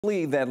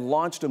That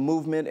launched a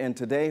movement, and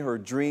today her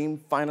dream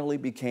finally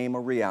became a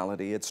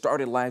reality. It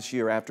started last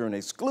year after an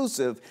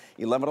exclusive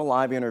 11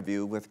 Alive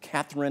interview with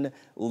Catherine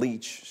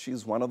Leach.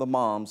 She's one of the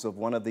moms of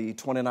one of the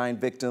 29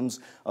 victims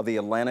of the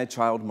Atlanta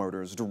child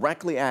murders,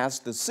 directly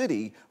asked the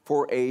city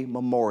for a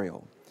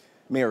memorial.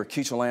 Mayor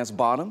Keisha Lance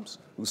Bottoms,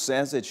 who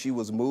says that she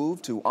was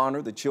moved to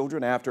honor the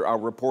children after our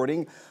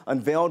reporting,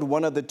 unveiled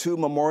one of the two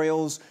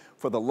memorials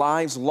for the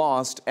lives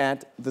lost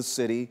at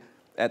City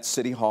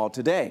Hall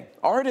today.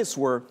 Artists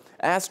were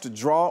asked to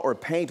draw or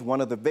paint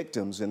one of the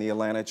victims in the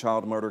Atlanta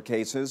child murder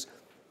cases.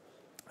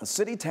 A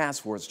city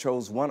task force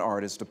chose one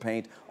artist to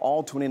paint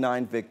all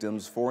 29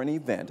 victims for an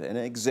event, an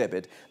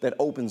exhibit that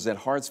opens at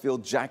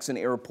Hartsfield-Jackson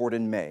Airport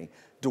in May.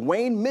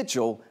 Dwayne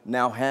Mitchell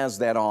now has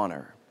that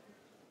honor.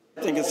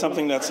 I think it's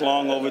something that's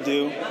long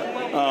overdue.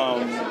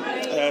 I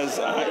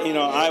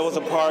was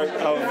a part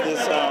of this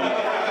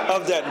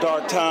of that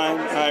dark time.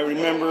 I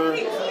remember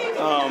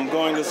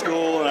going to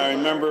school, and I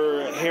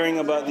remember hearing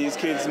about these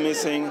kids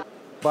missing.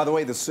 By the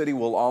way, the city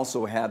will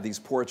also have these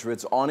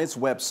portraits on its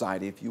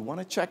website. If you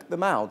want to check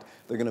them out,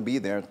 they're going to be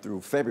there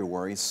through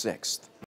February 6th.